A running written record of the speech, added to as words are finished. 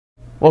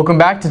Welcome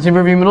back to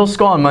Timberview Middle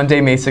School on Monday,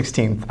 May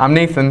 16th. I'm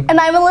Nathan. And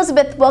I'm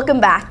Elizabeth.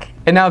 Welcome back.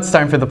 And now it's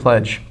time for the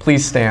pledge.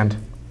 Please stand.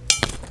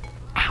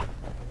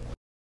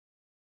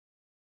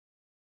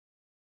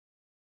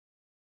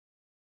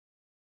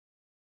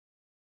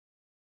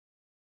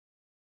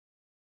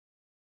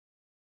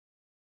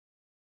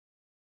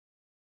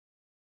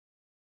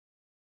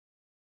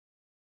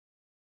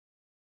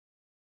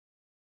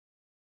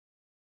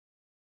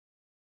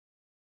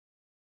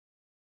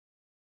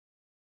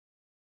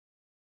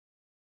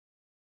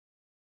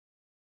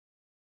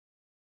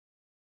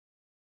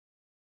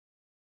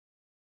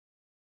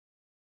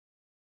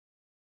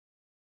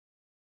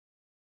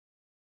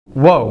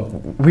 Whoa,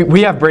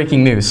 we have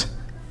breaking news.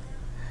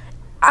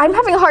 I'm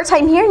having a hard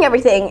time hearing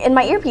everything in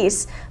my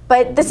earpiece,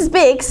 but this is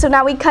big, so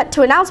now we cut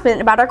to an announcement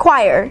about our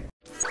choir.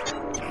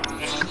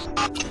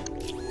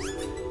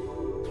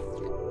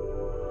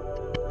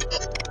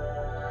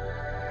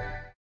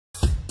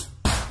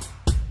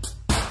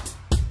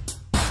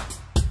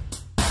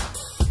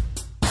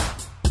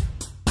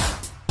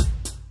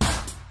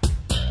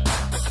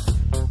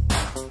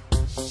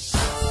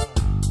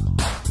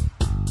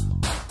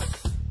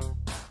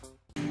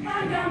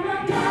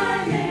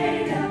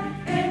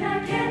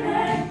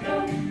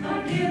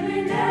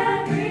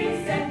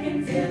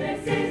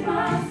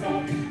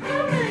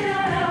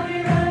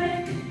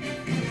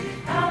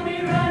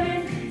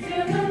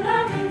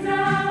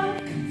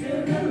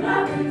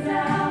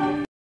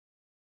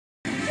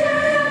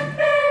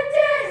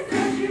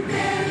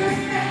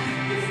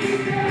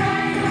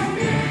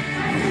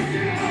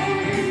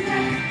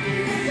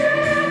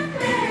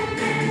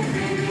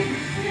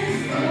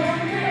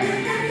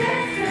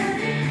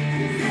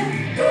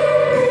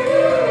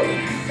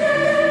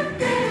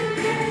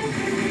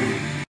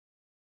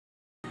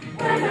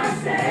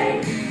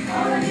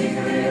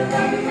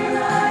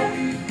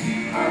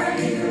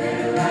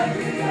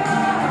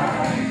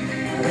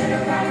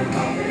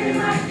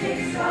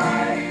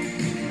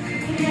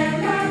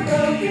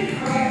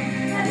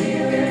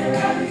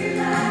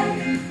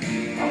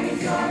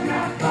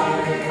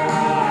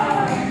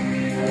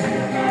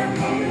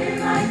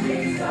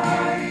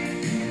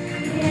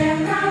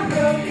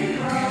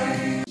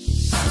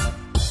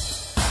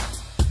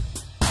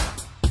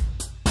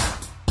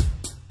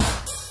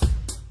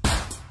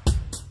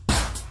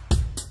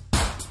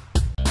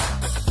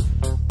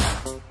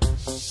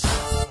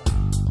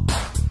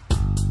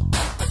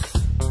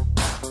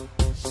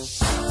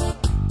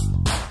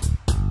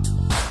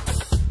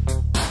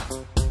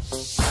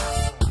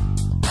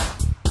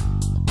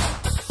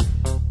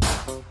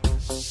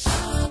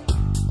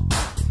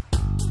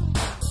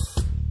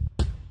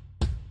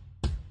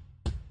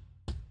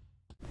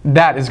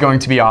 That is going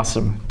to be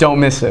awesome. Don't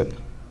miss it.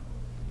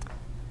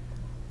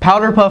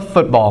 Powder Puff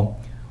Football.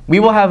 We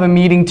will have a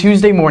meeting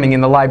Tuesday morning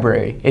in the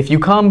library. If you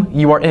come,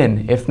 you are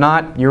in. If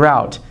not, you're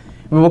out.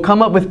 We will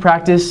come up with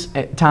practice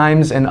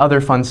times and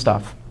other fun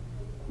stuff.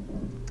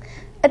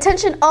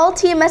 Attention all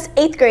TMS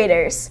 8th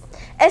graders.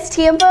 Es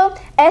tiempo,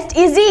 es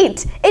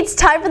izit. It's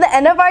time for the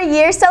end of our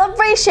year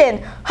celebration,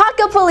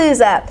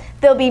 Hackapalooza.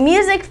 There'll be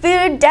music,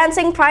 food,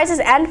 dancing, prizes,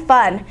 and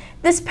fun.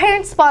 This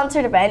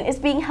parent-sponsored event is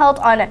being held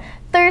on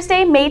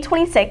Thursday, May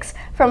 26th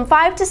from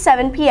 5 to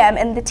 7 p.m.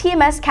 in the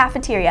TMS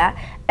cafeteria.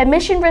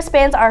 Admission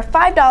wristbands are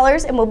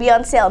 $5 and will be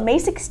on sale May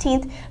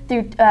 16th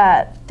through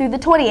the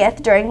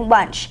 20th during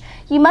lunch.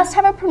 You must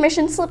have a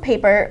permission slip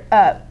paper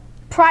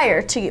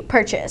prior to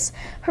purchase.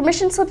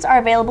 Permission slips are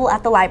available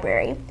at the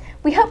library.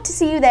 We hope to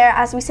see you there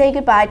as we say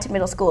goodbye to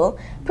middle school.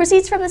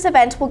 Proceeds from this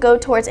event will go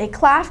towards a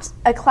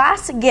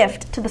class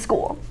gift to the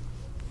school.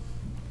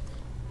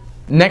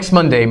 Next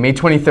Monday, May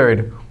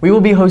 23rd, we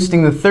will be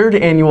hosting the 3rd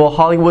annual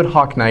Hollywood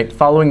Hawk Night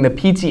following the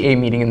PTA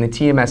meeting in the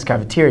TMS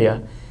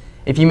cafeteria.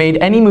 If you made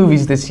any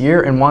movies this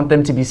year and want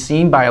them to be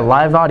seen by a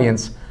live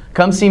audience,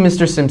 come see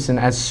Mr. Simpson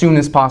as soon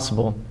as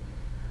possible.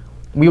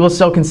 We will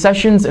sell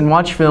concessions and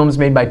watch films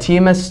made by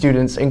TMS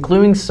students,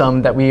 including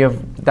some that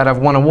have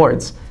won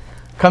awards.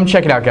 Come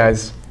check it out,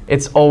 guys.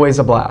 It's always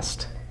a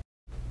blast.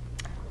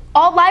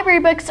 All library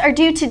books are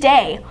due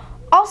today.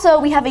 Also,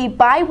 we have a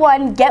buy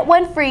one, get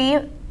one free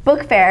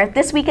book fair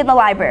this week in the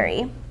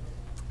library.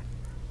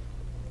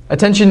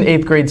 Attention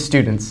 8th grade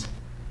students.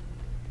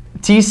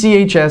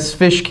 TCHS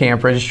Fish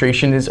Camp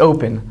registration is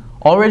open.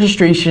 All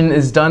registration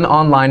is done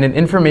online and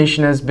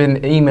information has been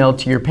emailed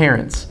to your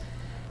parents.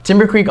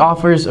 Timber Creek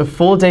offers a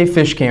full-day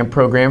fish camp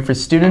program for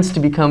students to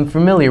become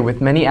familiar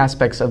with many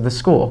aspects of the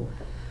school.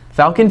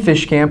 Falcon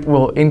Fish Camp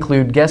will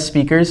include guest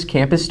speakers,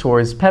 campus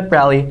tours, pep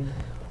rally,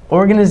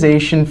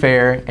 organization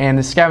fair, and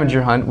a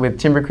scavenger hunt with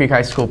Timber Creek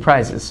High School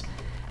prizes,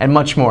 and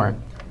much more.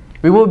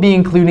 We will be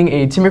including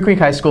a Timber Creek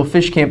High School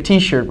Fish Camp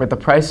t-shirt with the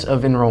price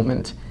of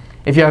enrollment.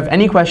 If you have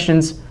any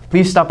questions,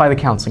 please stop by the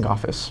counseling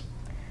office.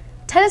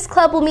 Tennis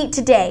Club will meet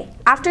today,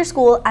 after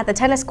school, at the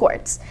tennis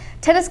courts.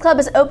 Tennis Club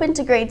is open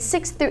to grades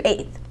 6th through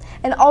 8th.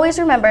 And always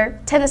remember,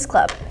 Tennis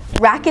Club,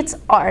 rackets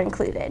are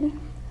included.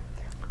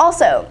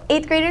 Also,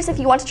 8th graders, if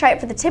you want to try out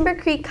for the Timber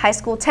Creek High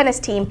School tennis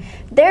team,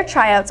 their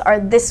tryouts are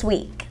this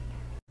week.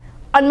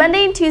 On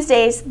Monday and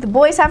Tuesdays, the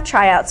boys have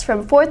tryouts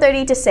from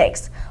 4:30 to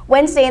 6.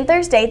 Wednesday and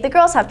Thursday, the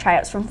girls have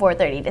tryouts from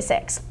 4:30 to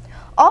 6.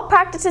 All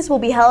practices will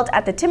be held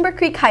at the Timber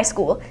Creek High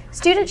School.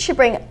 Students should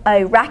bring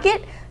a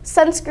racket,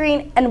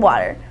 sunscreen, and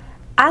water.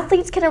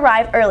 Athletes can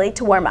arrive early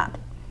to warm up.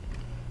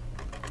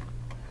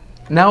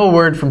 Now a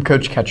word from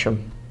Coach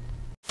Ketchum.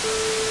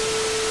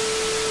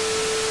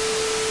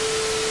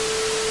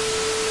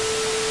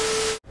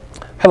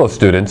 Hello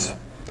students.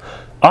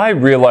 I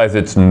realize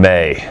it's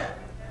May.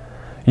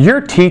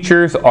 Your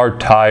teachers are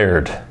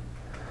tired.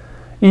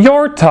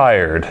 You're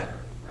tired.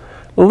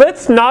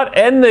 Let's not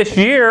end this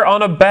year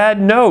on a bad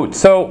note.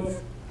 So,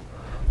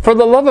 for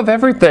the love of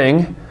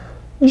everything,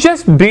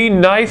 just be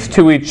nice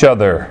to each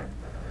other.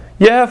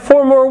 You have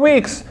 4 more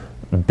weeks.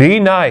 Be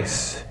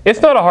nice.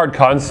 It's not a hard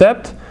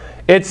concept.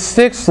 It's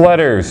 6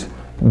 letters.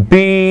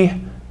 Be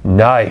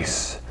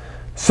nice.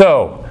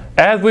 So,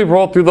 as we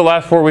roll through the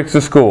last 4 weeks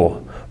of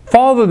school,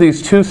 follow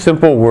these 2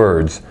 simple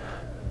words.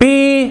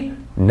 Be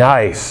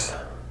nice.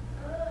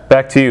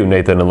 Back to you,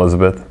 Nathan and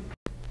Elizabeth.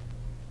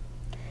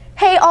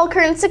 Hey, all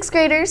current 6th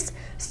graders.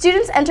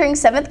 Students entering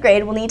 7th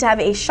grade will need to have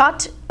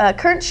a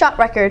current shot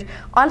record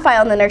on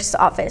file in the nurse's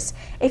office.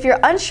 If you're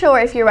unsure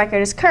if your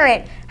record is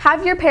current,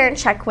 have your parent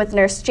check with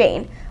Nurse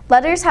Jane.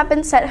 Letters have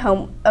been sent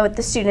home with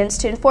the students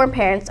to inform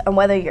parents on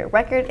whether your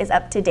record is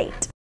up to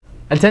date.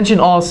 Attention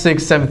all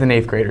 6th, 7th, and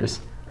 8th graders.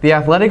 The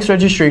athletics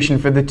registration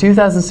for the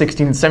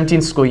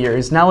 2016-17 school year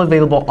is now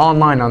available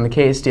online on the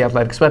KSD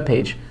Athletics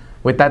webpage.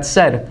 With that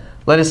said,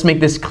 let us make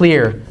this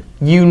clear.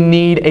 You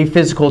need a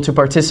physical to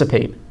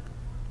participate.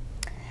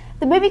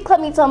 The movie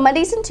club meets on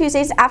Mondays and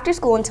Tuesdays after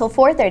school until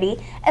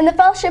 4:30, and the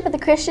Fellowship of the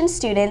Christian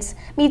Students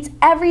meets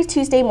every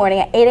Tuesday morning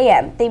at 8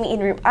 a.m. They meet in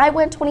room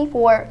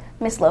I-124,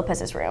 Miss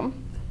Lopez's room.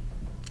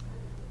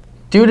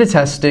 Due to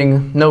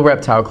testing, no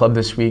reptile club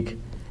this week.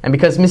 And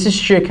because Mrs.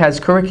 Schick has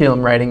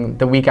curriculum writing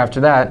the week after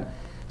that,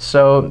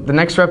 so the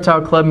next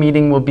reptile club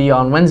meeting will be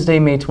on Wednesday,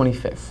 May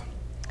 25th.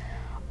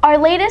 Our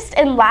latest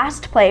and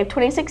last play of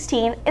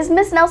 2016 is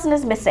Miss Nelson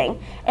is Missing,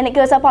 and it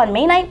goes up on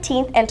May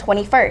 19th and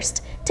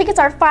 21st. Tickets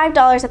are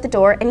 $5 at the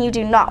door, and you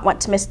do not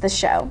want to miss this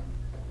show.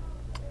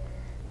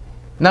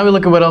 Now we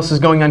look at what else is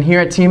going on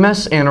here at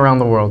TMS and around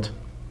the world.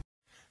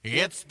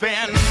 It's been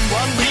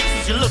 1 week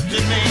since you looked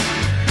at me,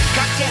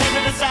 cocked your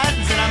head to the side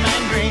and said I'm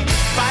angry.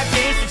 5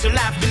 days since you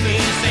laughed at me,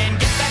 saying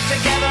get back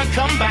together,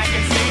 come back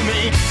and see me.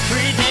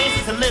 3 days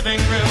since the living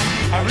room,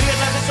 I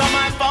realized it's all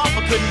my fault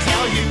but couldn't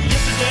tell you.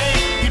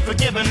 Yesterday you'd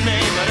forgiven me,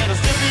 but it'll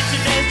still be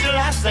 2 days till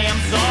I say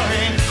I'm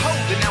sorry.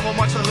 Hold it now and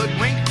watch the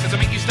hoodwink. Does it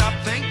make you stop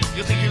think?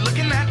 You'll think you're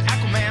looking at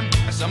Aquaman.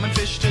 I summon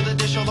fish to the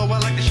dish, although I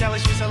like the chalet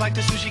sweets, I like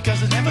the sushi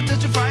cause it's never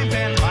touch a frying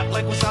pan. Hot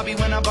like wasabi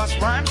when I bust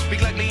rhymes,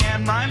 speak like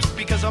Leanne Rhymes,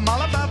 because I'm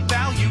all about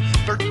value.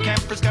 Bert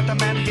Camper's got the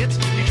mad hits,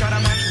 you try to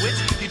match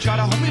wits, you try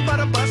to hold me but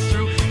I bust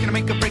through. Gonna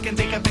make a break and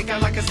take a fake, I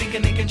like a sink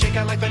and ink and shake,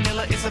 I like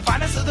vanilla, it's the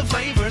finest of the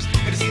flavors.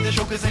 Gonna see the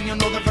show cause then you'll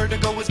know the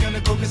vertigo is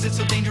gonna go cause it's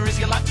so dangerous,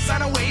 you'll have to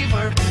sign a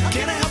waiver.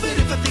 Can I help it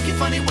if I think you're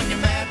funny when you're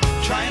mad?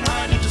 Trying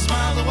hard not to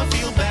smile though I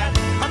feel bad.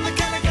 I'm the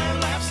kind of guy who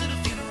laughs at a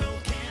funeral,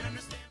 can't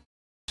understand.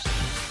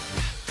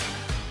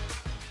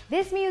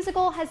 This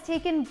musical has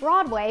taken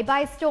Broadway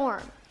by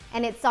storm,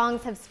 and its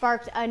songs have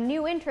sparked a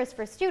new interest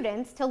for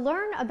students to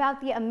learn about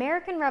the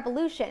American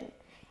Revolution.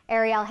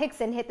 Ariel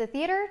Hickson hit the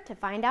theater to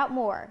find out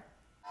more.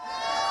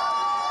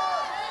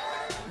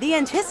 The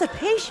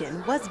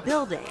anticipation was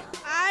building.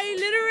 I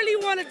literally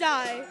want to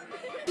die.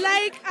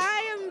 Like,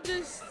 I am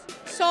just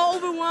so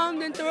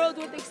overwhelmed and thrilled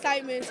with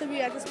excitement to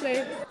be at this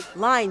play.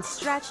 Lines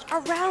stretched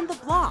around the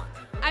block.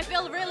 I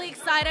feel really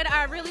excited.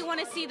 I really want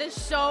to see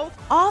this show.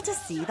 All to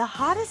see the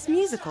hottest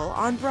musical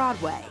on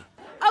Broadway.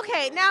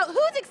 Okay, now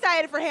who's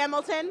excited for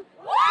Hamilton?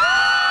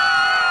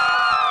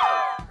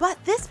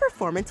 But this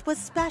performance was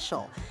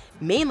special,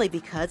 mainly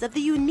because of the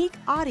unique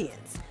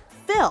audience,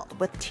 filled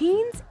with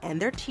teens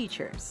and their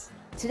teachers.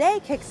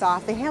 Today kicks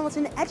off the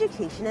Hamilton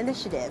Education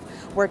Initiative,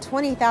 where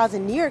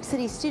 20,000 New York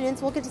City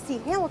students will get to see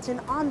Hamilton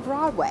on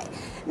Broadway.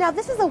 Now,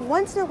 this is a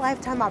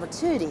once-in-a-lifetime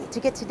opportunity to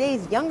get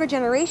today's younger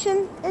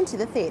generation into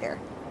the theater.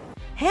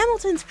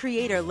 Hamilton's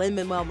creator,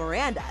 Lin-Manuel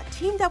Miranda,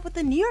 teamed up with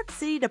the New York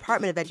City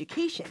Department of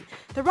Education,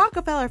 the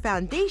Rockefeller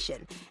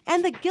Foundation,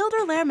 and the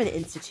Gilder Lehrman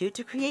Institute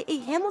to create a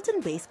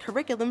Hamilton-based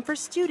curriculum for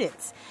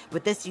students.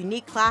 With this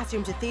unique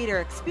classroom-to-theater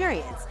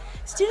experience,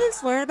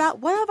 students learn about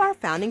one of our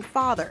founding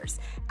fathers,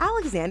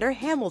 Alexander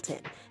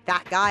Hamilton,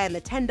 that guy on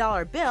the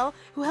 $10 bill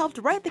who helped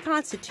write the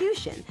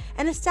Constitution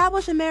and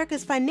establish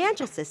America's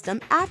financial system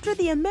after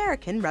the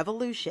American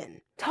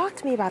Revolution. Talk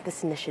to me about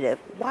this initiative.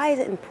 Why is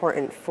it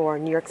important for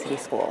New York City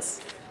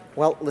schools?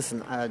 Well,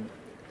 listen,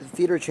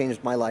 theater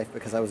changed my life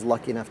because I was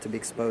lucky enough to be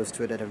exposed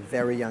to it at a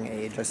very young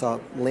age. I saw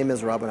Les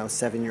Miserables when I was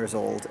 7 years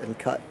old, and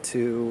cut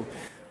to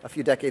a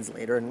few decades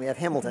later, and we have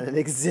Hamilton. It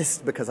exists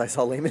because I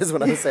saw Les Mis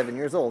when I was 7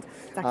 years old.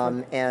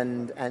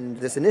 And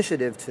this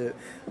initiative to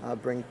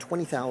bring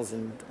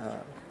 20,000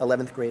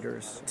 11th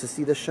graders to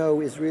see the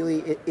show is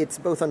really, it's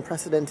both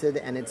unprecedented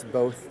and it's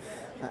both,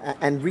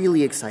 and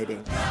really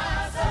exciting.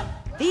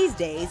 These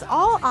days,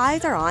 all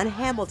eyes are on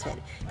Hamilton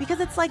because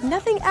it's like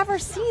nothing ever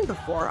seen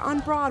before on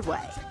Broadway.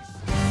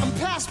 I'm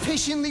past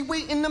patiently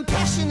waiting, I'm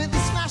passionately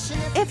smashing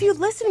it. If you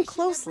listen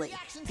closely,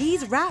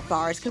 these rap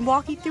bars can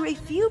walk you through a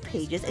few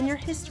pages in your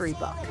history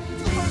book.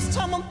 First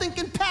time I'm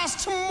thinking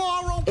past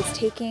tomorrow. It's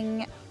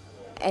taking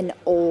an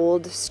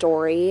old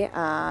story,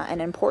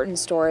 an important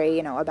story,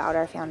 about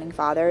our founding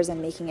fathers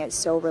and making it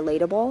so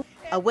relatable.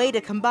 A way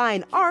to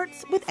combine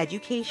arts with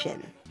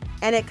education.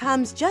 And it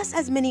comes just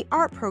as many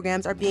art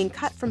programs are being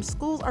cut from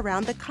schools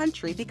around the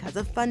country because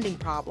of funding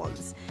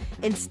problems.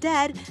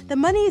 Instead, the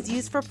money is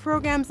used for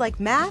programs like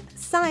math,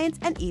 science,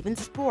 and even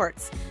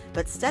sports.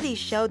 But studies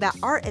show that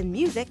art and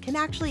music can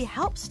actually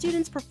help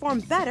students perform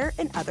better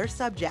in other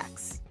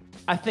subjects.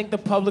 I think the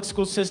public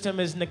school system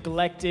has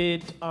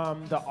neglected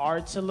the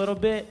arts a little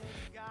bit.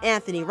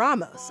 Anthony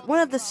Ramos, one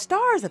of the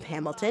stars of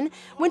Hamilton,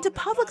 went to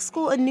public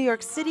school in New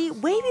York City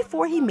way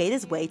before he made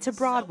his way to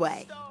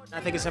Broadway. I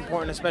think it's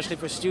important, especially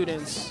for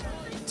students,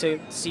 to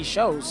see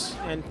shows.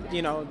 And,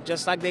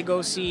 just like they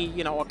go see,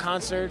 a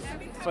concert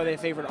for their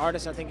favorite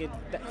artist, I think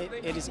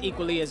it is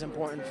equally as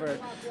important for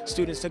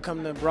students to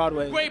come to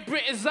Broadway. Great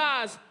Britain's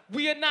eyes,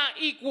 we are not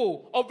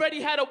equal. Already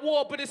had a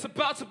war, but it's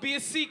about to be a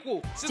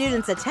sequel.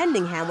 Students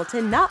attending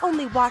Hamilton not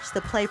only watched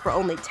the play for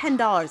only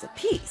 $10 a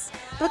piece,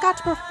 but got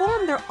to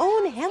perform their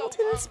own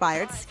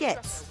Hamilton-inspired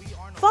skits,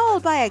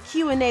 followed by a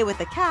Q&A with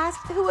the cast,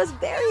 who was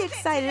very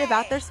excited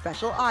about their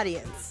special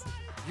audience.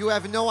 You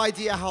have no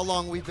idea how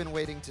long we've been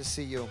waiting to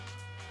see you.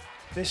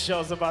 This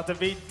show's about to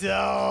be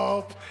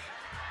dope.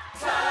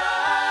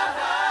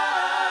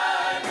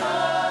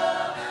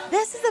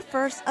 This is the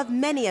first of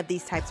many of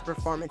these types of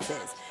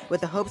performances,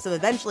 with the hopes of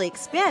eventually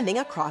expanding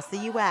across the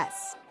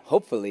U.S.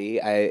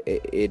 Hopefully,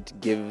 it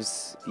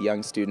gives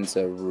young students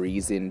a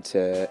reason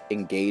to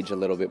engage a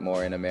little bit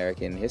more in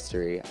American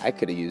history. I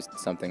could have used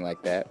something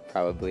like that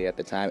probably at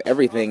the time.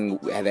 Everything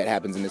that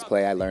happens in this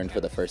play I learned for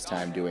the first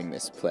time doing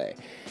this play.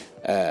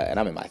 And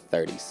I'm in my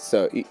 30s,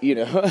 so,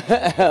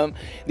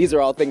 these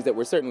are all things that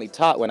were certainly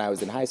taught when I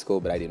was in high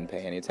school, but I didn't pay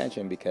any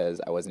attention because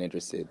I wasn't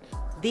interested.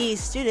 These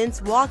students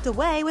walked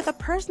away with a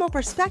personal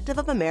perspective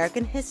of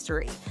American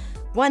history,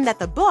 one that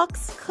the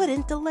books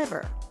couldn't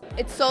deliver.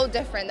 It's so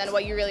different than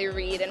what you really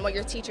read and what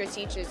your teacher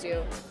teaches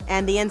you.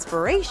 And the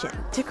inspiration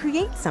to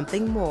create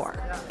something more.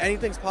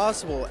 Anything's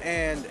possible,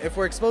 and if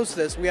we're exposed to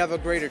this, we have a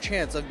greater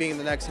chance of being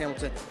the next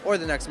Hamilton or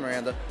the next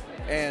Miranda.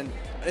 And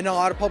in a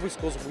lot of public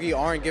schools, we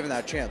aren't given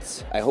that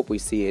chance. I hope we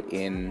see it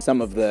in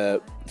some of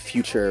the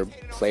future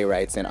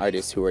playwrights and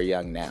artists who are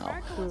young now,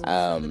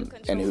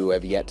 and who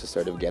have yet to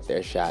sort of get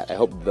their shot. I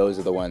hope those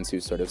are the ones who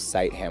sort of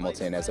cite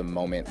Hamilton as a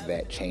moment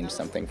that changed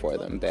something for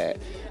them, that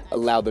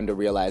allowed them to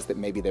realize that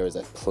maybe there was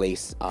a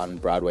place on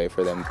Broadway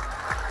for them.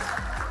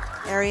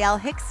 Ariel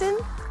Hickson,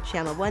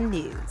 Channel 1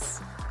 News.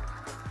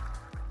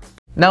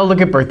 Now look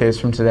at birthdays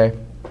from today.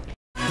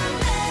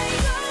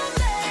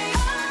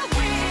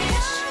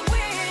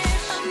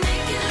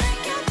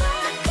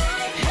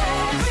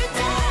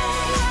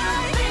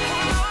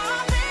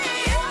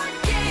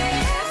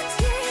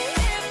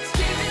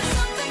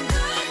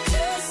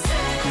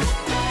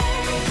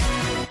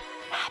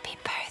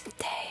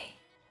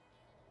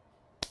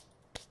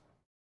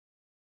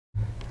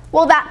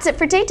 Well, that's it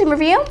for Datum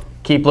Review.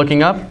 Keep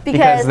looking up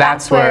because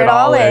that's where it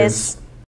all is.